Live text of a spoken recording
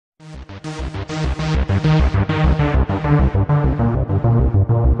Hey,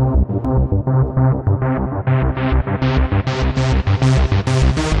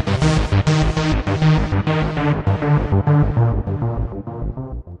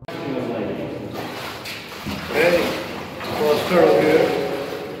 well, start here.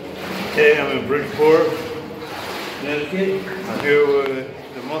 Today I'm in Bridgeport, Connecticut. I'm here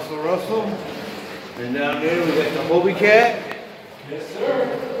with the Muscle Russell. And down there we got the Hobie Katt. Yes,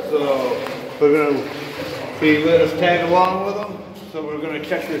 sir. So we're gonna, he let us tag along with him. So we're gonna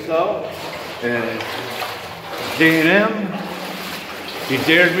check this out. And J&M, he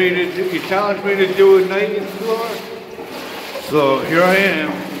challenged me to do a night explore. So here I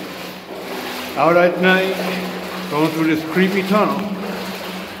am, out at night, going through this creepy tunnel.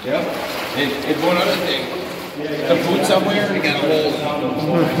 Yep. And one other thing, the boots I'm wearing, I got a hole.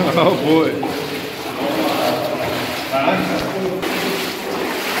 Oh boy.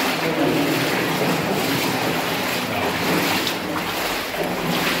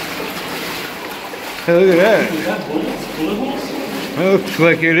 Hey, look at that. Is that bullets? Bullet holes? It looks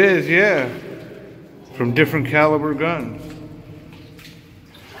like it is, yeah. From different caliber guns.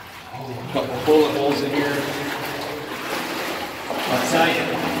 Couple bullet holes in here. I'll tell you.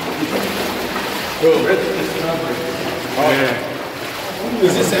 Bro, rip this cover. Oh Yeah.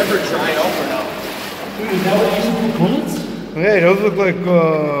 Is this ever dried up or not? Dude, is that what actual bullets? Hey, those look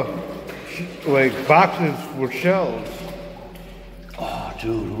like boxes with shells. Oh,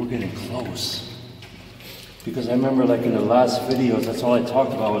 dude, we're getting close. Because I remember, like, in the last videos, that's all I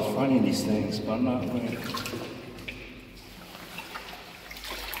talked about was finding these things, but I'm not really...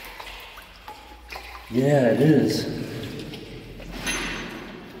 Yeah, it is.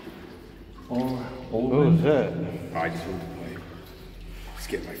 Or What was that? I just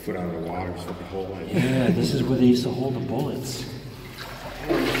get my foot out of the water, so the hole in it. yeah, this is where they used to hold the bullets.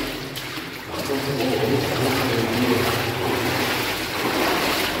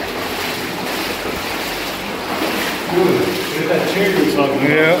 Look at that chair you were talking about.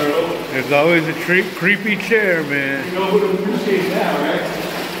 Yeah, there's always a creepy chair, man. You know who to appreciate that, right?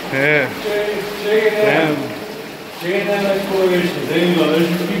 Yeah. J&M Explorations. There you go. There's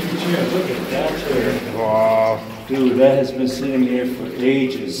your creepy chair. Look at that chair. Wow. Dude, that has been sitting here for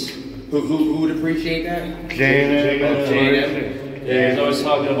ages. Who would appreciate that? J&M. Yeah, he's always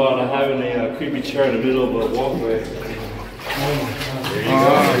talking about having a creepy chair in the middle of a walkway. There you go.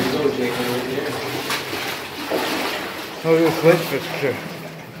 There you go, Jake. Right there. Oh, this light fixture.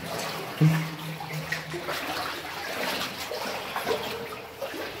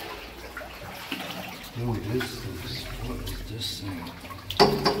 Oh, what is this thing?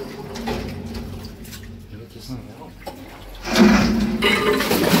 Get this thing out.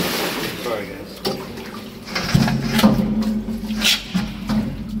 Sorry, guys.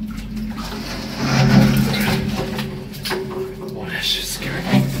 Oh, that shit scared me.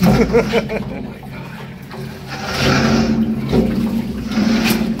 Oh my god.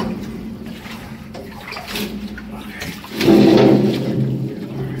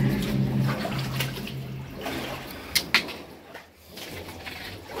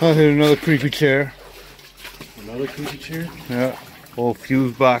 Oh, here's another creepy chair. Another creepy chair? Yeah, old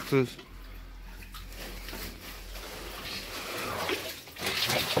fuse boxes.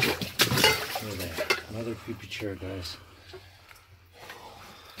 Look at that. Another creepy chair, guys.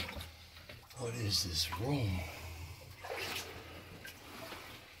 What is this room?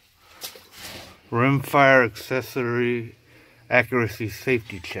 Rimfire accessory accuracy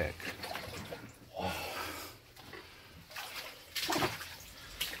safety check.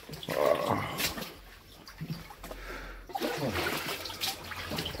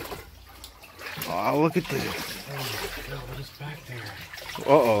 Oh, look at this. Oh my god, what is back there?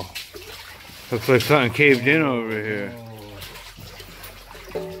 Uh-oh. Looks like something caved in over here.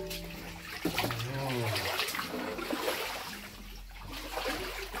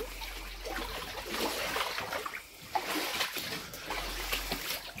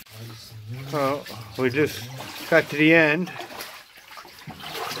 Oh, we just got to the end.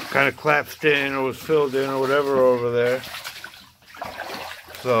 Kind of collapsed in or was filled in or whatever over there.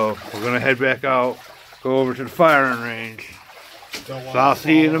 So we're gonna head back out, go over to the firing range. So I'll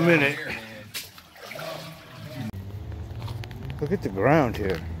see you in a minute. Look at the ground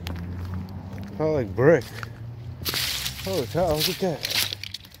here. It's all like brick. Holy cow, look at that.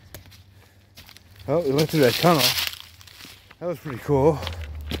 Oh, we went through that tunnel. That was pretty cool.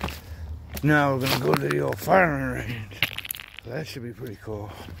 Now we're gonna go to the old firing range. That should be pretty cool.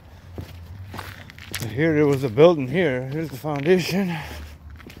 Here there was a building here. Here's the foundation.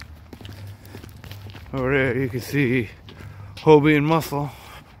 Over there you can see Hobie and Muscle.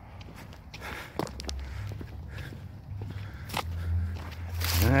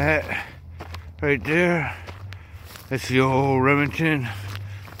 that right there, that's the old Remington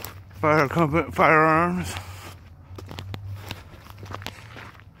firearms.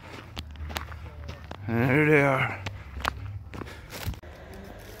 And there they are.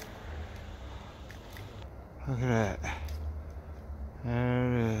 Look at that. There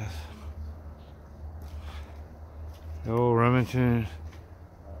it is. The old Remington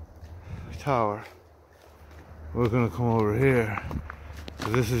tower. We're gonna come over here. So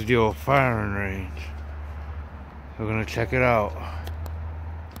this is the old firing range. We're gonna check it out.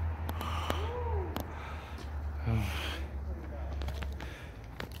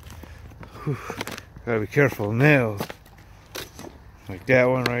 Whew. Gotta be careful, nails. Like that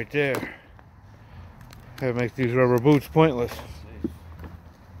one right there. That makes these rubber boots pointless.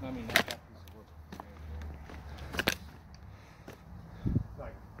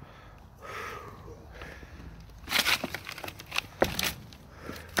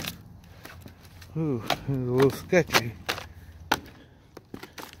 Ooh, it's a little sketchy.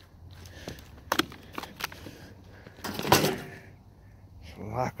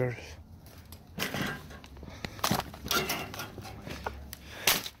 Some lockers.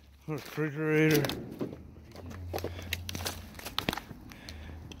 Refrigerator.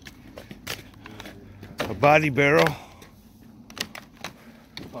 A body barrel.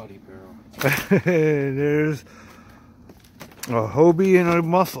 Body barrel. There's a Hobie and a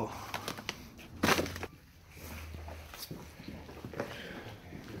muscle.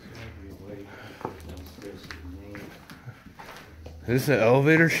 Is this an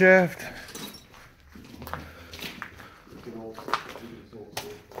elevator shaft?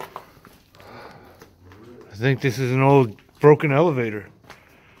 I think this is an old broken elevator.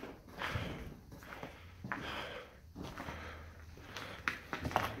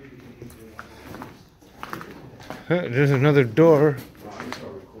 There's another door.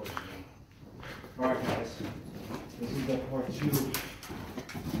 Alright guys, this is the part 2.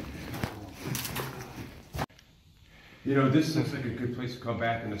 You know, this looks like a good place to come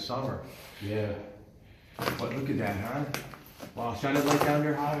back in the summer. Yeah. But look at that, huh? Wow, shine it light down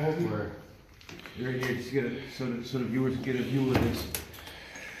there, high over. Right here, just get a, so the viewers get a view of this.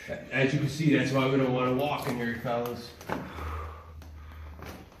 As you can see, that's why we don't want to walk in here, fellas.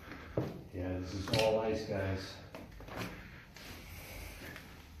 Yeah, this is all ice, guys.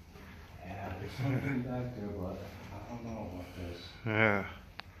 Yeah, there's something back there, but I don't know about this. Yeah.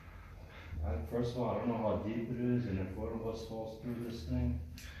 First of all, I don't know how deep it is, and if one of us falls through this thing,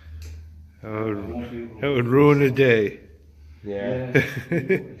 That would ruin the day. Yeah. yeah,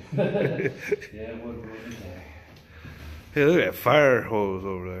 it would ruin the day. Hey, look at that fire hose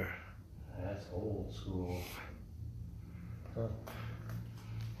over there. That's old school. Huh.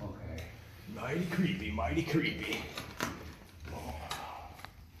 Okay. Mighty creepy, mighty creepy.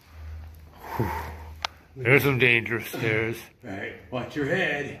 There's some dangerous stairs. Alright, watch your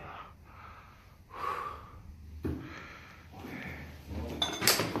head.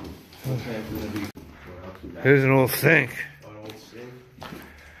 There's an old sink. An old sink.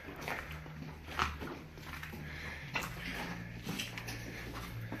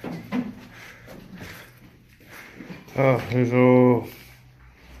 Oh, there's a old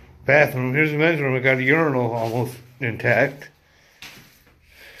bathroom. Here's the men's room. We got a urinal almost intact.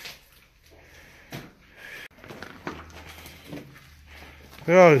 Look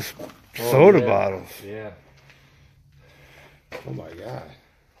at all these soda bottles. Yeah. Oh my god.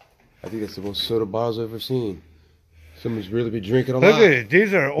 I think that's the most soda bottles I've ever seen. Someone's really been drinking a lot. Look at it.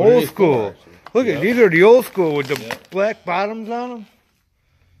 These are old school. Look at these are the old school with the black bottoms on them.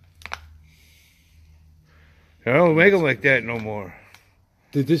 They don't make them like that no more.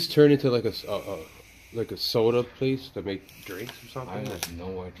 Did this turn into like a soda place to make drinks or something? I have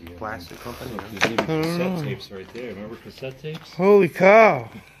no idea. Plastic company? There's even cassette tapes right there. Remember cassette tapes? Holy cow.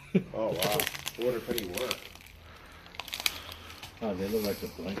 Oh wow. Order penny work. Oh, they look like the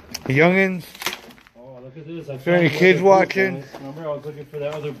blank. Youngins. Oh, look at this. Is there any kids watching? Remember I was looking for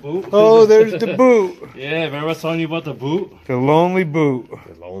that other boot? Oh, there's the boot. Yeah, remember I was telling you about the boot? The lonely boot.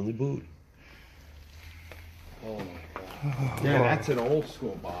 The lonely boot. Oh my god. Yeah, that's an old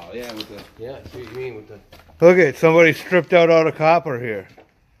school bottle. Yeah, with the see what you mean with the Look at somebody stripped out all the copper here.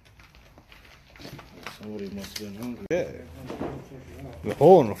 Somebody must have been hungry. Yeah. The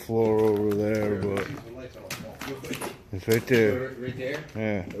hole in the floor over there, but it's right there. right there.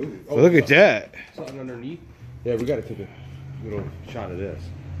 Yeah. Ooh. But look at that. Something underneath. Yeah, we gotta take a little shot of this.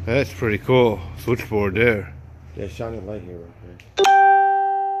 That's pretty cool. Switchboard there. Yeah, shine a light here, right there.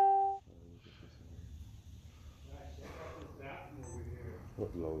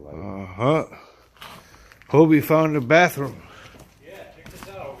 What low light? Hobie found the bathroom. Yeah, check this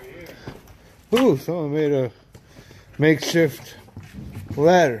out. Ooh, someone made a makeshift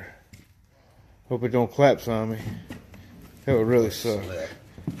ladder. Hope it don't collapse on me. That would really suck.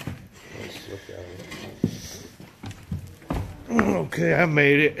 Okay, I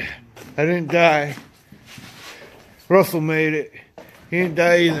made it. I didn't die. Russell made it. He didn't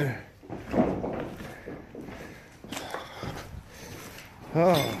die either.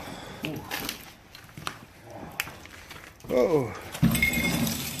 Oh. Oh.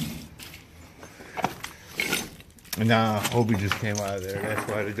 Nah, Hobie just came out of there. That's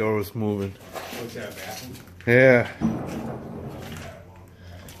why the door was moving. What's that, bathroom? Yeah.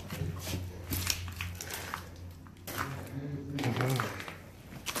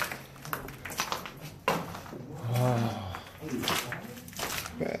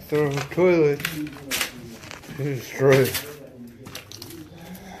 Bathroom, toilet, destroyed.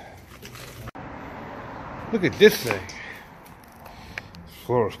 Look at this thing. This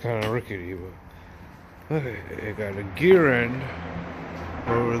floor is kind of rickety, but look at it. It got a gear end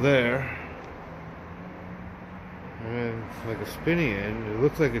over there, and like a spinny end. It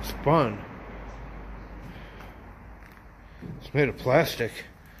looks like it's spun. It's made of plastic.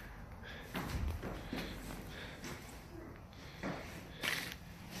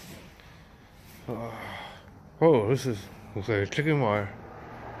 Oh, this looks like a chicken wire.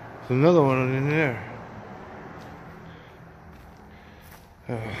 There's another one in there.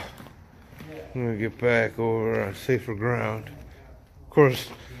 I'm gonna get back over on safer ground. Of course,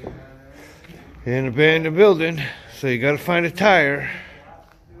 you're in an abandoned building, so you gotta find a tire.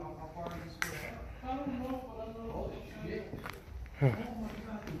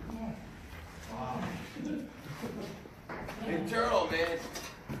 Big turtle, man.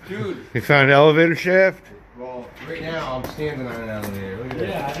 Dude. You found an elevator shaft? Well, right now I'm standing on an elevator. Look at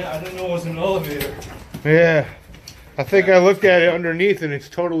that. Yeah, I didn't know it was an elevator. Yeah. I think I looked at it underneath and it's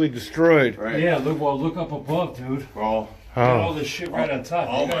totally destroyed. Right. Yeah, look up above, dude. Well, Got all this shit right on top.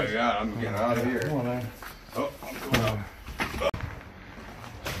 oh my god, I'm getting out of here. Come on, man. Oh, I'm going up.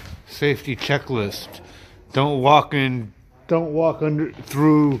 Safety checklist. Don't walk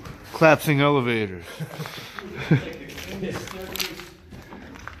through collapsing elevators.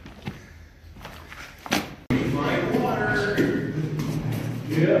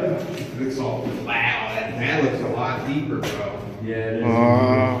 Yeah. Looks all wow, that looks a lot deeper, bro. Yeah, it is.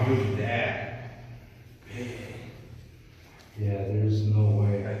 Look at that. Yeah, there's no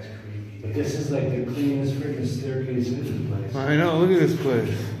way. That's creepy. But this is like the cleanest freaking staircase in this place. I know, look at this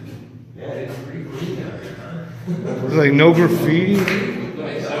place. Yeah, it's pretty clean down here, huh? There's like no graffiti.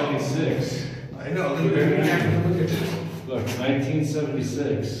 Look, 76. I know, look at that. Look at this. Look,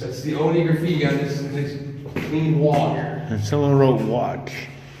 1976. That's the only graffiti on this clean wall here. And someone wrote watch.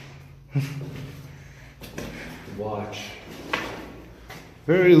 Watch.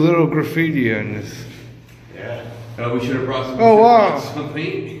 Very little graffiti on this. Yeah. Oh, we should have brought some. Oh, wow. Some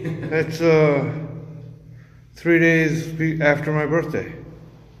paint. That's 3 days after my birthday.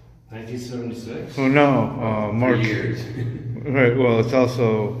 1976? Oh no, March. 3 years. Right, well it's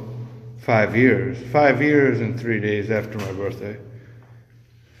also 5 years. 5 years and 3 days after my birthday.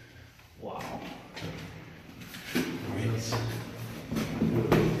 Wow.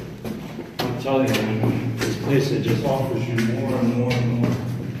 I'm telling you, man, this place it just offers you more and more and more.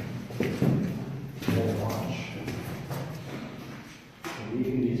 Watch.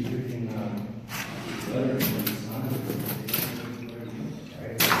 Reading these freaking letters on the side.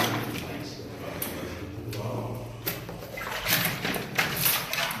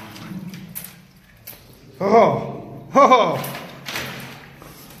 Oh! Oh!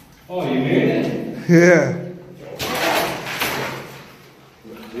 Oh, you made it? Yeah.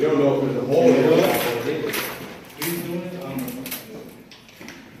 You don't know if there's a hole in it. Who's doing it?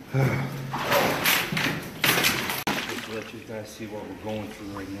 Just to let you guys see what we're going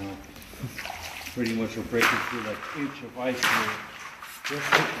through right now. Pretty much we're breaking through like inch of ice here.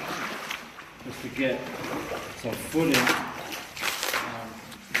 Just to get some footing.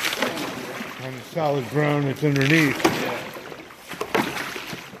 On the solid ground that's underneath. Yeah.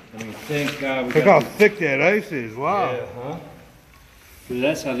 I mean, thank God we Look got how thick that ice is. Wow. Yeah, huh? Dude,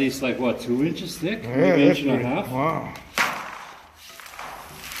 that's at least like what, 2 inches thick? Yeah, Maybe that's inch and a pretty- half? Wow.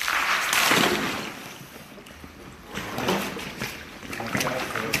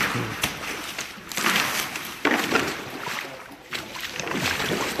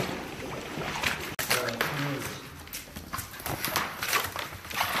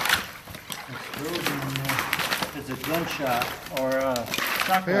 It's a gunshot or a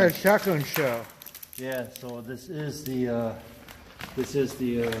shotgun. Yeah, shotgun shell. Yeah, so this is the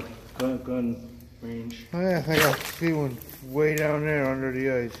gun range. Oh, yeah, I think I see one way down there under the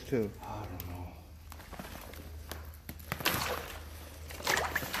ice too. I don't know.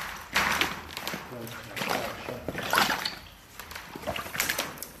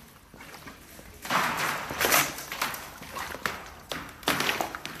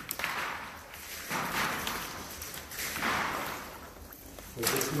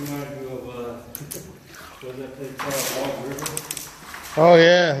 Oh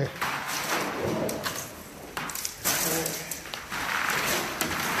yeah.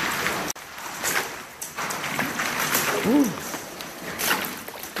 Woo.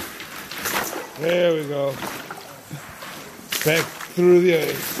 There we go. Back through the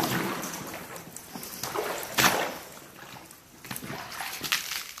ice.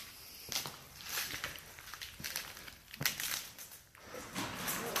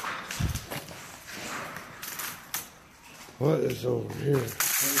 What is over here?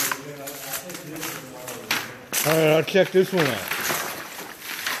 Alright, I'll check this one out.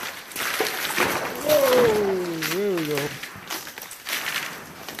 Whoa, there we go.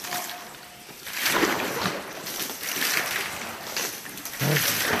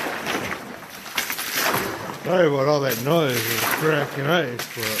 Sorry about all that noise and cracking ice,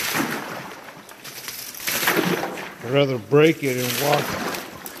 but I'd rather break it and walk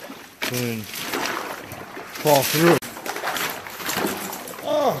than fall through it.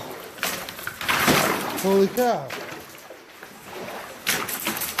 Oh! Holy cow!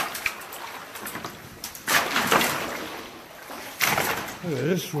 Look at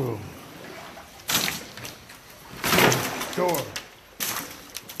this room. Door.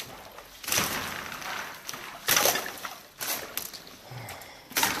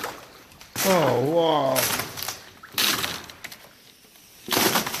 Oh, wow.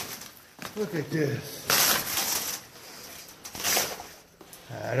 Look at this.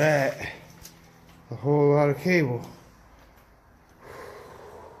 Now that, a whole lot of cable.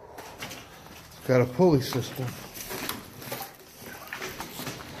 It's got a pulley system.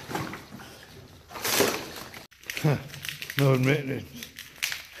 No admittance.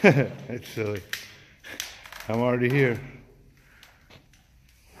 That's silly. I'm already here.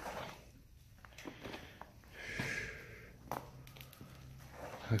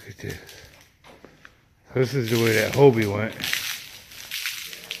 Look at this. This is the way that Hobie went.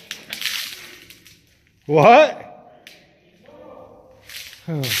 What?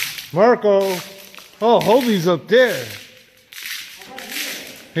 Oh, Marco. Oh, Hobie's up there.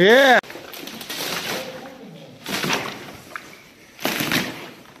 Yeah.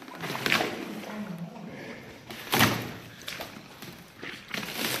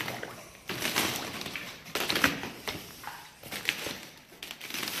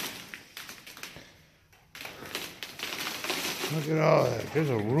 Look at all that. There's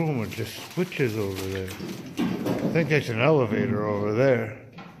a room with just switches over there. I think that's an elevator over there.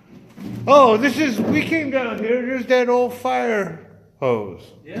 Oh, we came down here. There's that old fire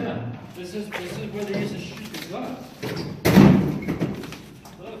hose. Yeah, this is where they used to shoot the guns.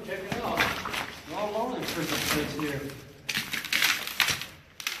 Look, check it out. We're all alone in prison place here.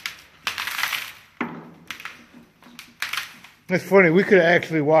 That's funny. We could have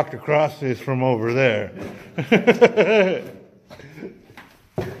actually walked across this from over there.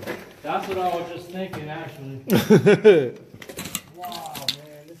 That's what I was just thinking, actually. Wow,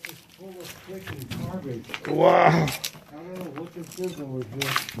 man, this is full of freaking garbage. Wow. I don't know what this is over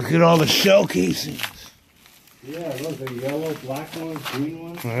here. Look at all the shell casings. Yeah, look, the yellow, black ones, green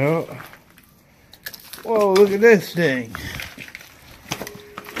ones. Well, whoa, look at this thing.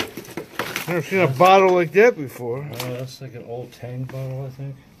 Never seen a bottle like that before. Oh, that's like an old Tang bottle, I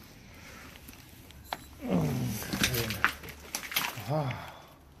think. Ah.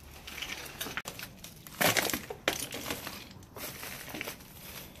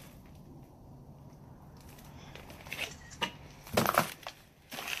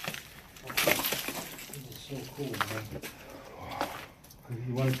 So cool, man.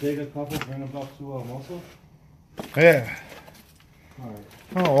 You want to take a couple, bring them up to Mosul? Yeah. Alright.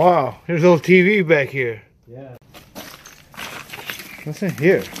 Oh, wow. There's a little TV back here. Yeah. What's in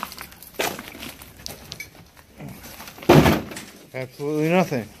here? Absolutely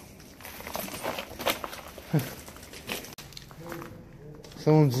nothing.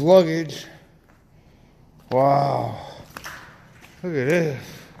 Someone's luggage. Wow. Look at this.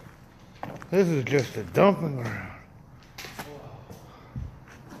 This is just a dumping ground.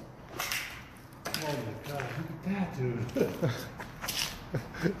 Oh my god, look at that, dude.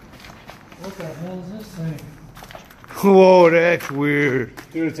 What the hell is this thing? Whoa, that's weird.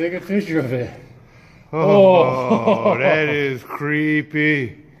 Dude, take a picture of it. Oh, that is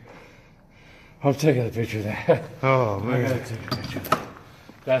creepy. I'm taking a picture of that. Oh, I man. gotta take a picture of that.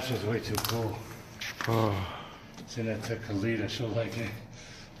 That's just way too cool. Oh. Send that to Khalida, she'll like it.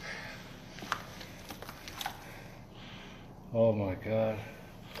 Oh my god.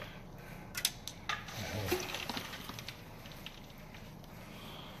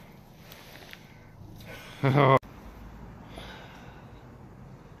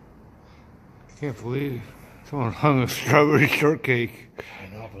 Can't believe Someone hung a strawberry shortcake.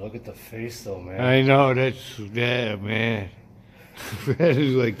 I know, but look at the face though, man. I know, yeah, man. That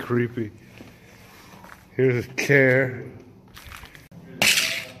is like creepy. Here's a chair.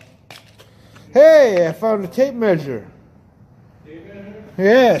 Hey, I found a tape measure.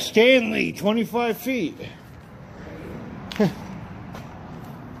 Yeah, Stanley, 25 feet.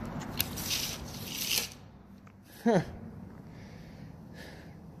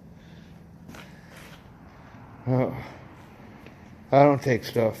 Oh, I don't take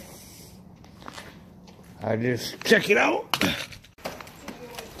stuff. I just check it out.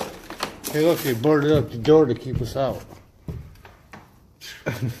 Hey, look, they boarded up the door to keep us out.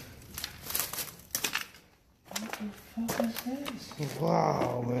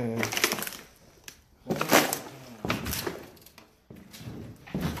 Wow, man.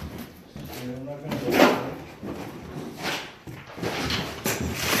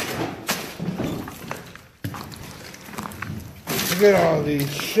 Look at all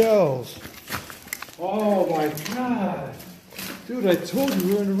these shells. Oh my god. Dude, I told you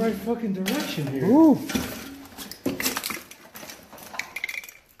we were in the right fucking direction here. Ooh.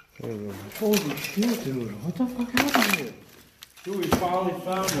 Holy shit, dude. What the fuck happened here? Dude, we finally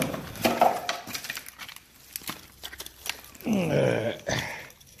found them.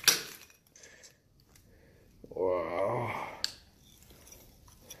 Wow.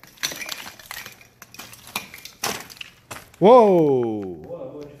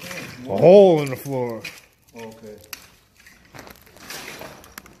 Whoa. What? A hole in the floor. Okay.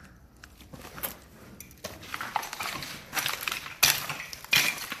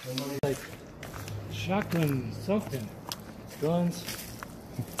 Like shotgun something. Guns.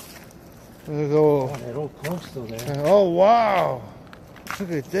 There's all. Oh, that old pump still there. Oh, wow.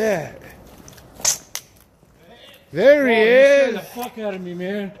 Look at that. There he You is. scared the fuck out of me,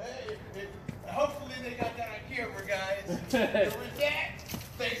 man. Hopefully they got that on camera, guys. Here we get.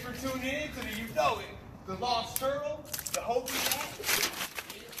 Thanks for tuning in to the You Know It, the Lost Turtle, the Hobie Katt.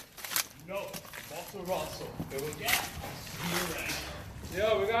 You know it, Muscle Russell. Here we get. See you around.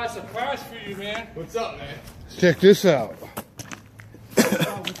 Yo, we got a surprise for you, man. What's up, man? Check this out.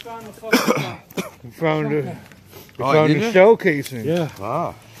 Oh, we found the fucking We found the shell casing. Yeah.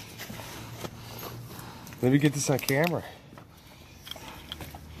 Ah. Let me get this on camera.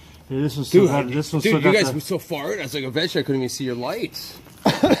 Hey, this one's still got, this one's still you got guys the, were so far in. I was like, eventually I couldn't even see your lights.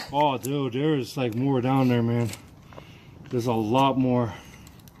 Oh, dude, there's like more down there, man. There's a lot more.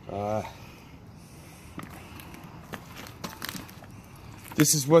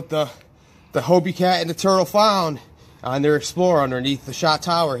 This is what the Hobie Katt and the turtle found on their explorer underneath the shot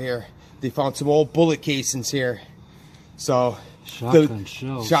tower here. They found some old bullet casings here. So Shotgun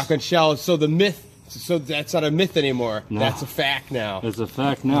shells. Shotgun shells. So the myth. So that's not a myth anymore. No. That's a fact now. It's a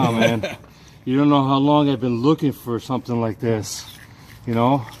fact now, man. You don't know how long I've been looking for something like this. You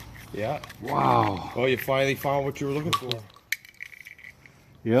know? Yeah. Wow. Oh, you finally found what you were looking for.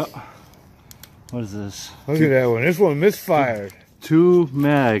 Yep. What is this? Look at that one. This one misfired. 2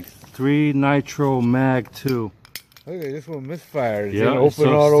 mag, 3 nitro mag 2. Look at this one misfired. Yeah, Open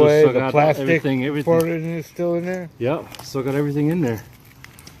still- all the still- way. still The got plastic everything. part is still in there. Yep. Still got everything in there.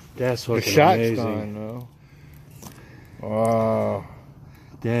 That's The fucking shot's amazing. gone though. Wow.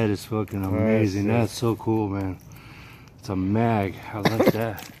 That is fucking amazing. That's so cool, man. It's a mag. I like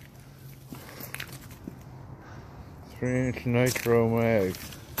that. 3-inch nitro mag.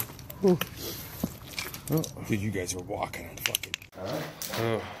 Dude, you guys were walking on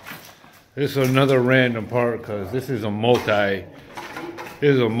fucking. This is another random part because this is a multi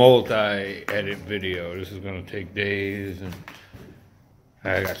edit video. This is gonna take days, and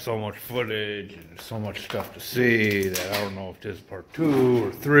I got so much footage and so much stuff to see that I don't know if this is part 2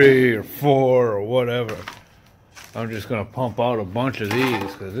 or 3 or 4 or whatever. I'm just gonna pump out a bunch of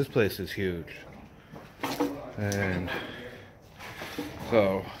these because this place is huge. And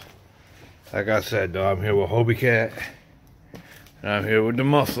so, like I said, though, I'm here with Hobie Katt, and I'm here with the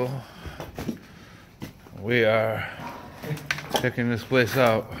Muscle. We are checking this place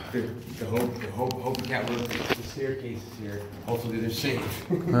out. The Hobie Katt was the staircases here. Hopefully they're safe.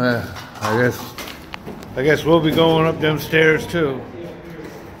 I guess we'll be going up them stairs too.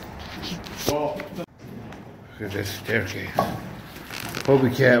 Well, Look at this staircase.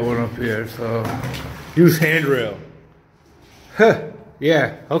 Hobie Katt went up here, so use handrail. Huh.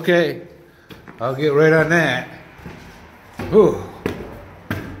 Yeah, okay. I'll get right on that. Ooh.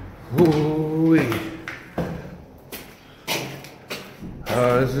 Ooh-wee.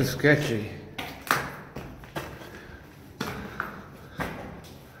 Oh, this is sketchy.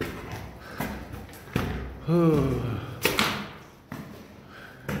 Ooh.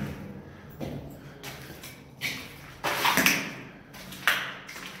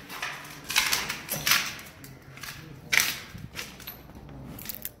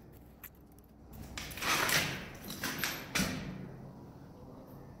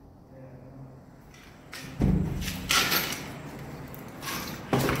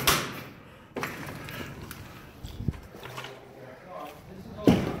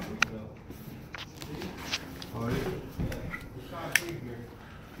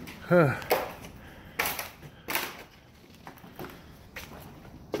 Wow,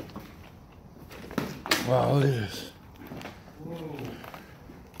 look at this.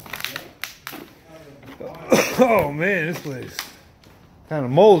 Oh man, this place kind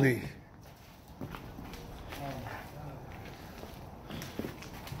of moldy.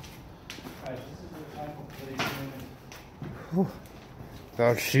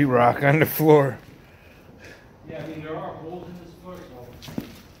 Without sheetrock on the floor. Yeah, I mean, there are holes in this floor, so,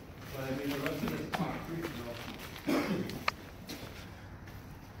 but I mean, the rest of it is concrete, so.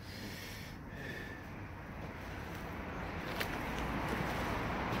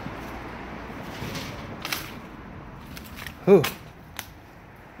 Whew.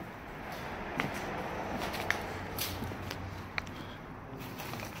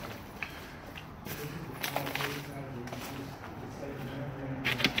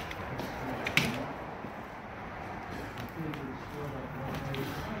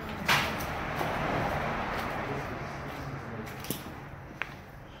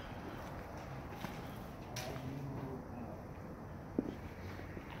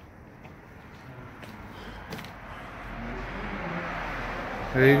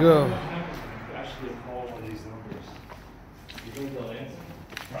 There you go. Actually call one of these numbers. You think they'll answer?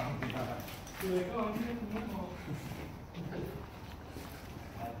 Probably not. You're like, oh, I'm getting the memo.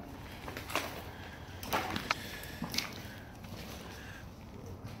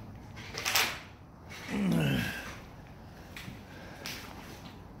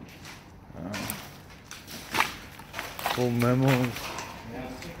 Full memos.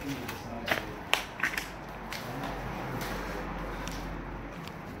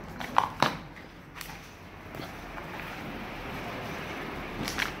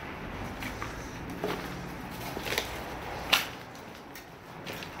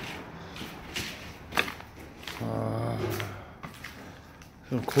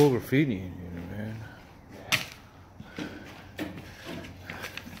 Some cool graffiti in here, man.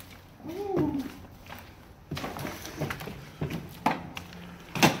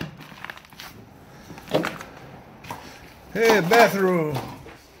 Hey, bathroom.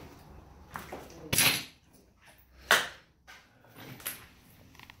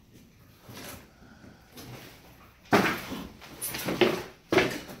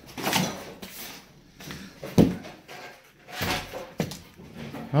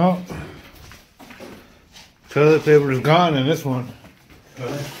 Oh, toilet paper is gone in this one.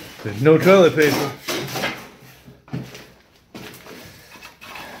 There's no toilet paper.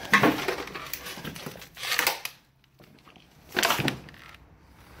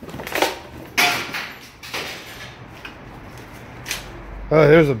 Oh,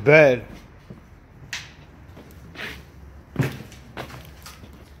 there's a bed.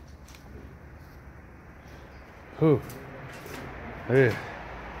 Whew. Hey.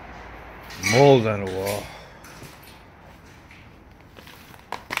 Mold on the wall.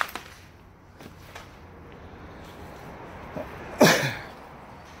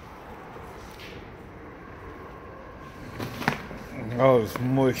 Oh, it's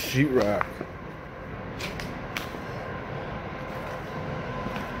moist sheetrock.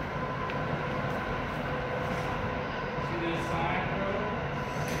 See this sign, bro?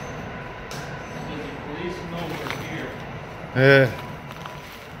 There's a policeman over here. Yeah.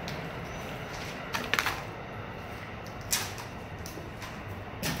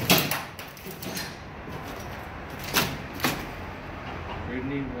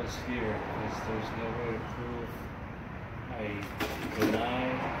 Brittany was here because there's no way to prove I deny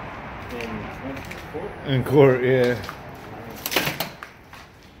in court. In court, yeah.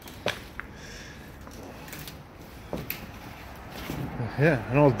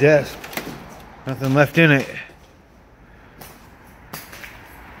 Yeah, an old desk. Nothing left in it.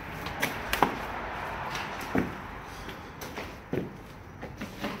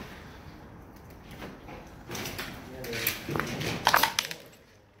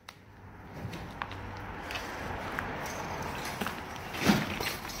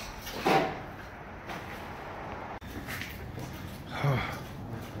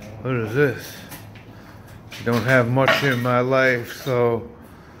 What is this? I don't have much in my life, so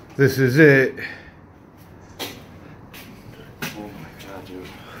this is it. Oh my god, dude.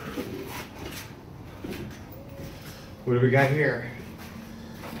 What do we got here?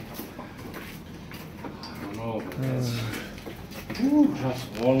 I don't know, but that's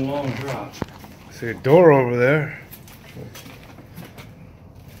one long drop. I see a door over there.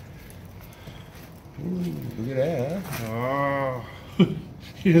 Ooh, look at that. Oh.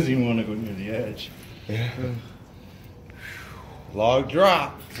 He doesn't even want to go near the edge. Yeah. Log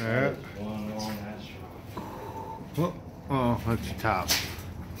drop. Yeah. One long ass drop. Oh, that's the top.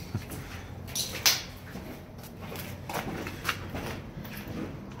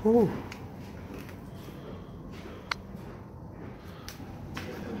 Whew.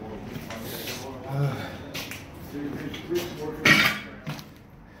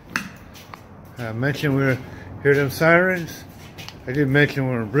 I mentioned we hear them sirens. I did mention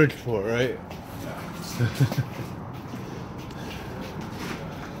we're in Bridgeport, right?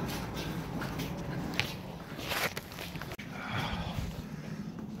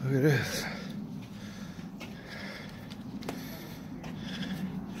 Look at this.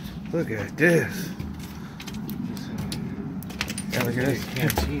 Look at this. Yeah, look at this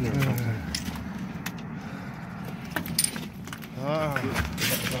canteen or something. Ah.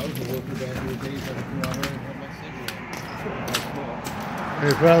 If I was a worker back in the days, I'd come out here and have my cigarette.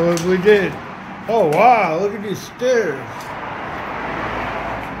 They probably did. Oh wow, look at these stairs.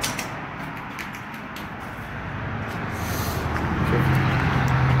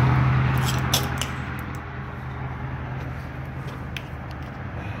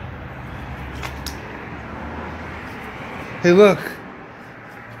 Hey look.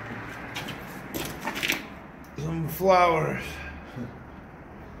 Some flowers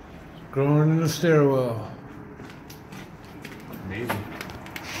growing in the stairwell. Maybe.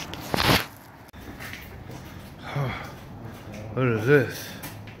 What is this?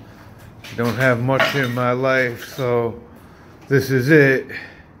 I don't have much in my life, so this is it.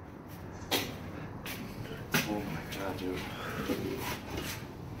 Oh my God, dude.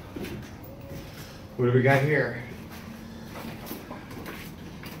 What do we got here?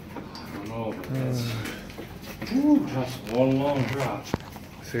 I don't know, but that's one long drop.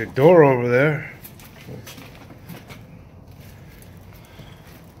 I see a door over there.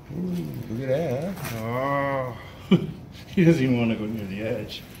 Look at that, huh? Oh. He doesn't even want to go near the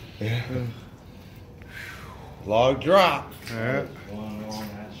edge. Yeah. Log drop. Yeah. One long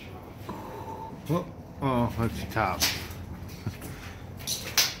ass drop. Oh, that's the top.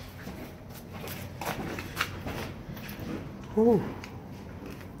 Whew.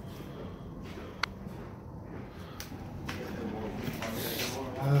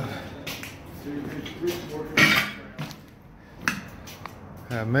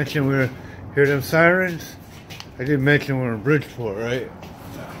 I mentioned we hear them sirens. I did mention we're in Bridgeport, right?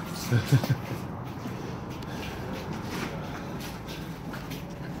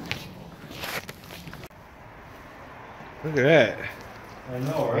 Look at that. I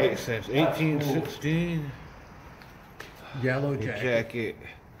know, right? Since 1816. Yellow Jacket.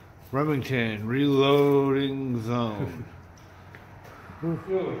 Remington reloading zone.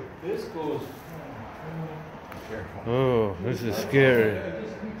 Dude, this goes. Oh, this is scary.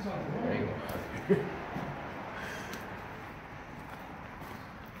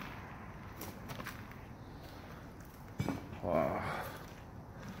 Wow.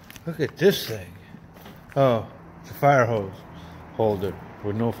 Look at this thing. Oh, it's a fire hose holder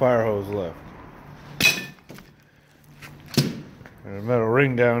with no fire hose left. And a metal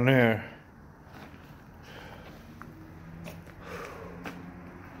ring down there.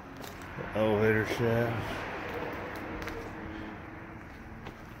 The elevator shaft.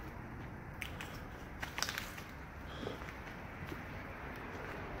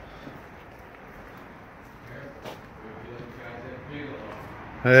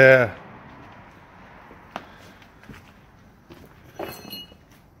 Yeah. Dude,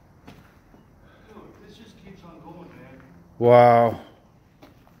 this just keeps on going, man. Wow.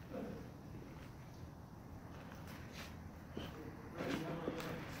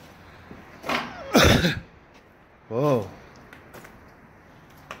 Whoa.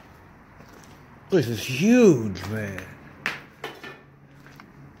 This is huge, man.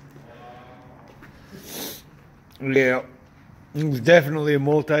 Yeah. It was definitely a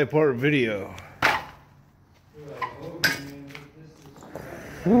multi-part video.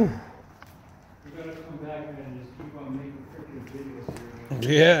 Whew. We're gonna come back and just keep on making freaking videos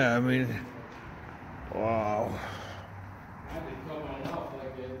here. Yeah, I mean, wow. I've been coming up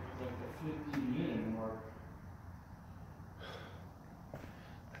like the 15-minute mark.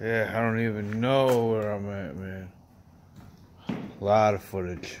 Yeah, I don't even know where I'm at, man. A lot of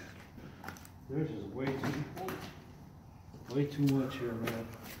footage. This is way too much here, man.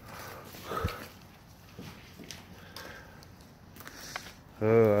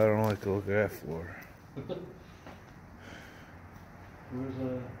 Oh, I don't like to look at that floor. Where's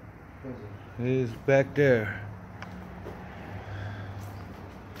present? He's back there.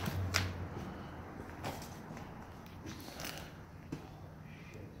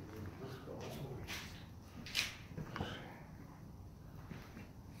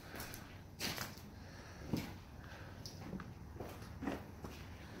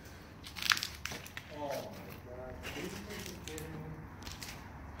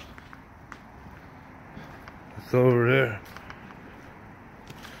 It's over there.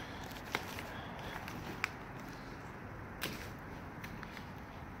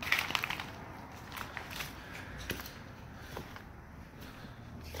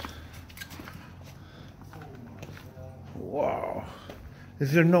 Wow.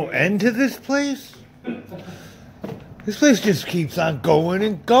 Is there no end to this place? This place just keeps on going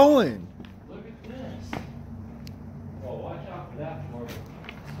and going. Look at this. Oh, watch out for that floor.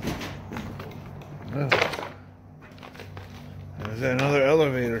 There's another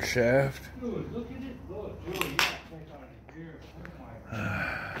elevator shaft. Dude, look at it. Look, Joey, you gotta check out of here. Oh my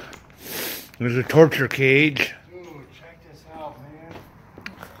God. There's a torture cage. Dude, check this out,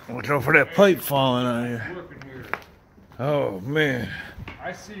 man. Watch out for that pipe falling on you. Working here. Oh, man.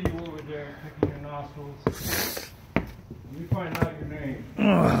 I see you over there picking your nostrils. Let me find out your name.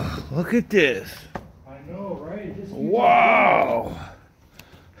 Oh, look at this. I know, right? It just keeps Wow.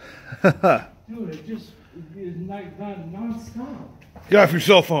 on- Dude, it just is not non-stop. Get off your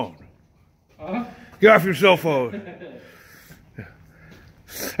cell phone. Huh? Get off your cell phone.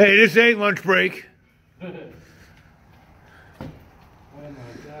 Hey, this ain't lunch break. Oh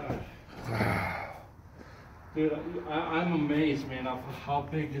my gosh. Dude, I'm amazed, man, of how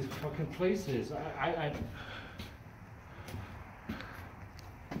big this fucking place is. I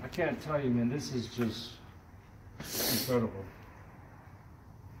can't tell you, man. This is just incredible.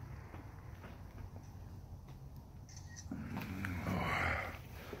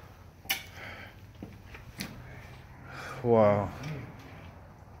 Wow.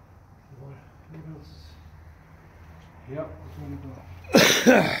 What else? Yep. That's where we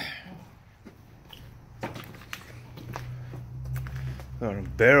go. Oh, the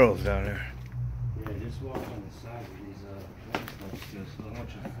barrels down there. Yeah, just walk on the side of these plants like this. I don't want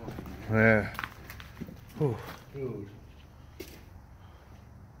you fucking Yeah. Whew. dude.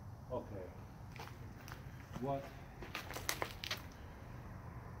 Okay. What?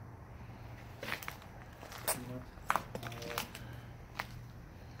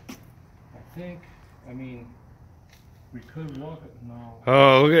 I think, I mean, we could walk it now.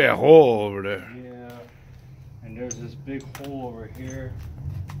 Oh, look at that hole over there. Yeah. And there's this big hole over here.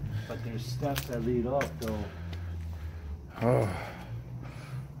 But there's steps that lead up though. Oh.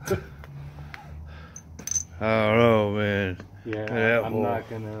 I don't know, man. Yeah, that I'm hole. not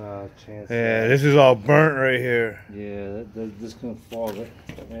gonna chance Yeah, that. this is all burnt right here. Yeah, this gonna fall at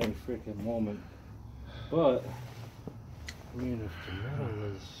any freaking moment. But I mean, if the metal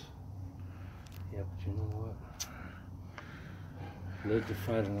is, yeah, but you know what? Live to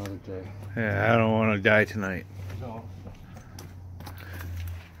fight another day. Yeah, I don't want to die tonight. So,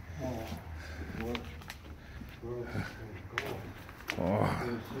 Oh,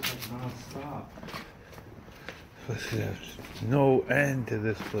 it's just non-stop. there's no end to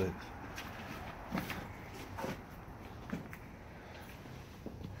this place.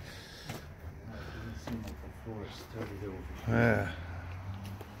 Yeah.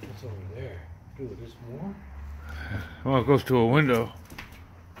 What's over there? Dude, there's more? Well, it goes to a window.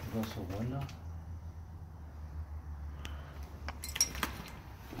 There's a window?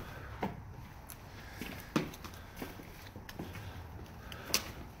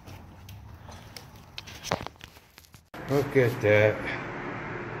 Look at that.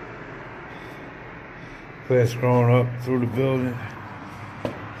 Place growing up through the building.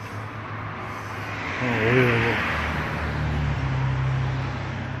 Unbelievable.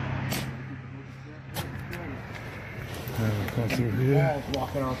 Come through here.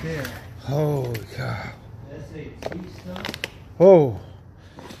 Walking out there. Holy cow. SAT stuff? Oh,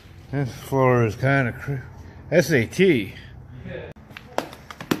 this floor is kind of SAT. Yeah.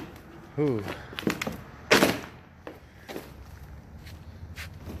 Ooh.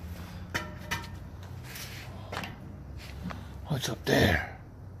 What's up there?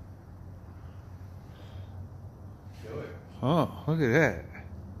 Oh, look at that.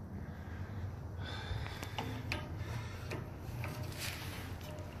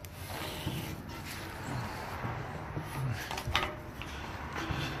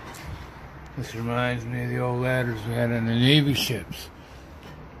 This reminds me of the old ladders we had on the Navy ships.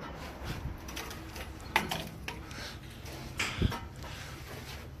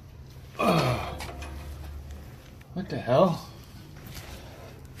 Oh. What the hell?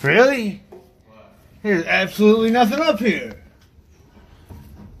 Really? What? There's absolutely nothing up here.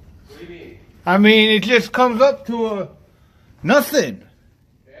 What do you mean? I mean, it just comes up to a nothing.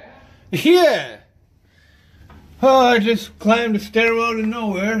 Yeah? Yeah. Oh, I just climbed the stairwell to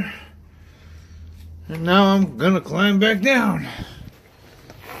nowhere. And now I'm gonna climb back down.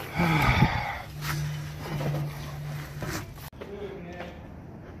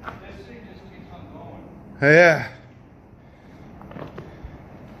 Yeah.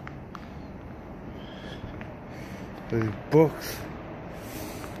 These books.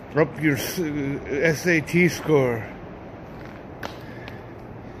 Up your SAT score.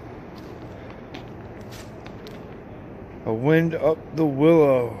 A wind up the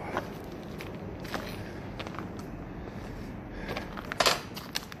willow.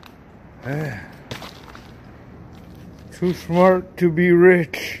 Yeah. Too smart to be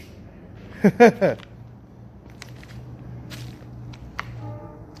rich.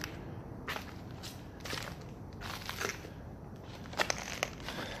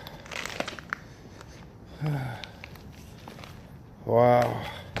 Wow.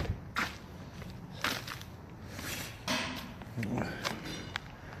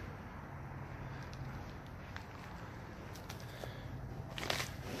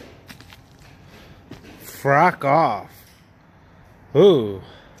 Frock off. Ooh.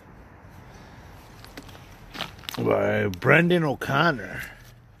 By Brendan O'Connor.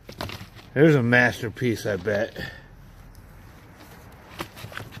 There's a masterpiece, I bet.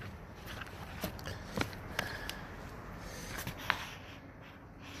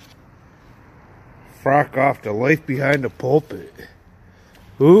 Frock off, the life behind the pulpit.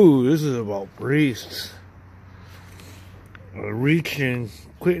 Ooh, this is about priests. Reaching,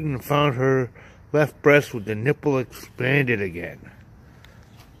 Quentin found her left breast with the nipple expanded again.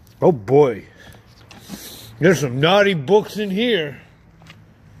 Oh boy. There's some naughty books in here.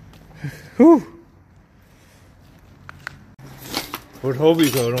 Whew. Where'd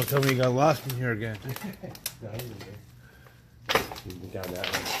Hobie go? Don't tell me he got lost in here again. No, he's in here. He's been down that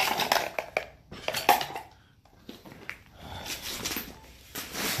one.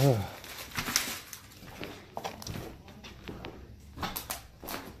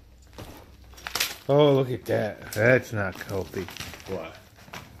 Oh, look at that. That's not healthy. What?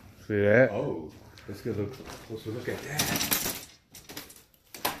 See that? Oh, let's get a closer look at that.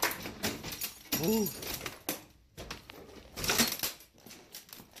 Ooh.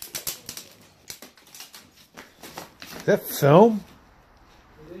 Is that film?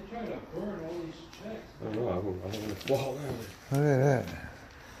 They try to burn all these checks. I don't know. I don't want to fall down. Look at that.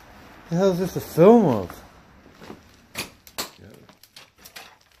 What the hell is this a film of?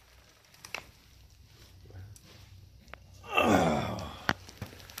 Oh.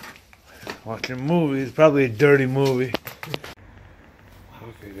 Watching movies, probably a dirty movie.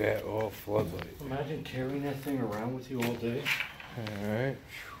 Look at that, all floodlight. Imagine carrying that thing around with you all day. Alright.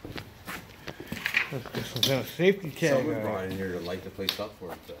 Let's get some kind of safety tag. Someone on. brought in here to light the place up for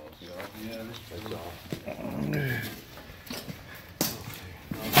themselves, you know? Yeah. That's all.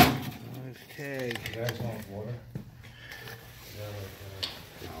 Nice tag. You guys want water?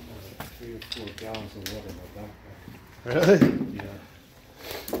 Yeah, like 3 or 4 gallons of water in my backpack. Really? Yeah.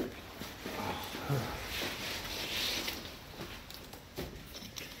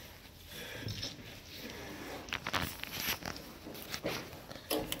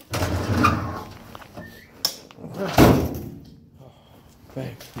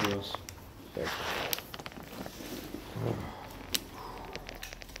 Thanks. Yes. Thanks.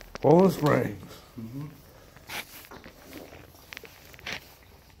 Bonus rings.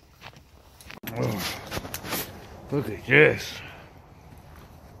 Oh, look at this.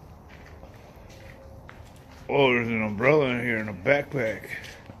 Oh, there's an umbrella in here and a backpack.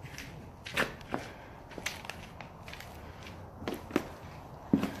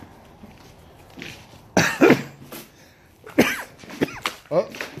 Oh,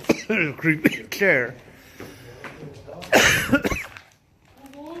 there's a creepy chair.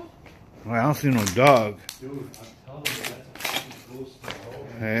 Well, I don't see no dog. Dude, I'm telling you, that's a fucking ghost.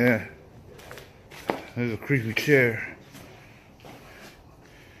 Yeah. There's a creepy chair.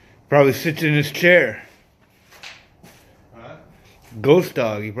 Probably sits in his chair. Huh? Ghost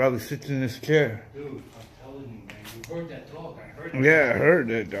dog, he probably sits in his chair. Dude, I'm telling you, man. You heard that dog. I heard it. Yeah, I heard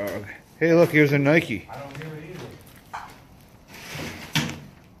that dog. Hey, look, here's a Nike. I don't hear it either.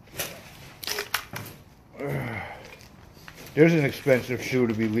 There's an expensive shoe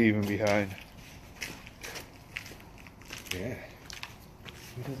to be leaving behind. Yeah.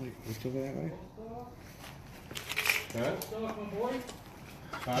 What's over that way? Huh? Dog, my boy.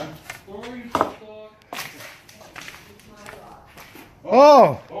 Huh? Where are you, dog?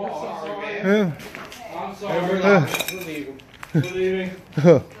 Oh! Oh, I'm sorry, man. Uh, I'm Hey, sorry. we're leaving. We're leaving.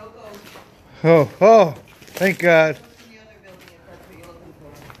 oh, thank God.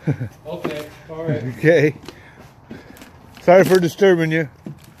 Okay, all right. Okay. Sorry for disturbing you.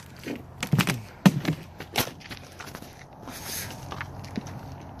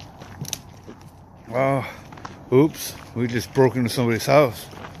 Oh, oops. We just broke into somebody's house.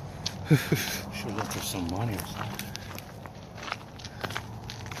 Should look for some money or something.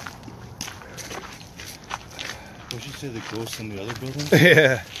 What you say, the ghosts in the other building?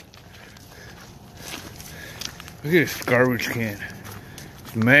 Yeah. Look at this garbage can.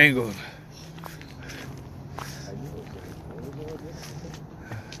 It's mangled.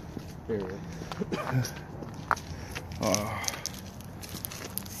 Oh.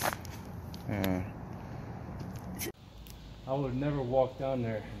 Yeah. I would have never walked down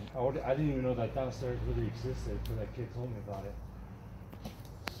there. I didn't even know that downstairs really existed until that kid told me about it.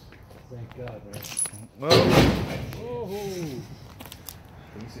 Thank God, man. Well, Oh,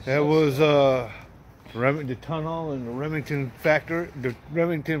 that was the tunnel and the Remington factory, the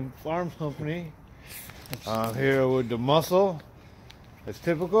Remington Arms Company. Here with the muscle. That's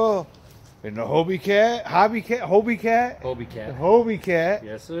typical. And the Hobie Katt. Hobie Katt. The Hobie Katt.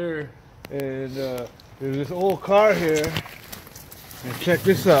 Yes, sir. And there's this old car here. And check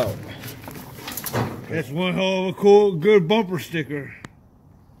this out. That's one hell of a cool, good bumper sticker.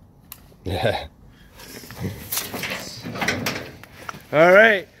 Yeah. All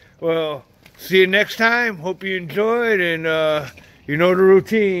right. Well, see you next time. Hope you enjoyed. And you know the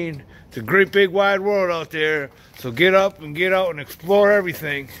routine. It's a great big wide world out there. So get up and get out and explore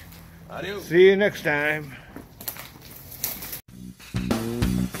everything. Adios. See you next time.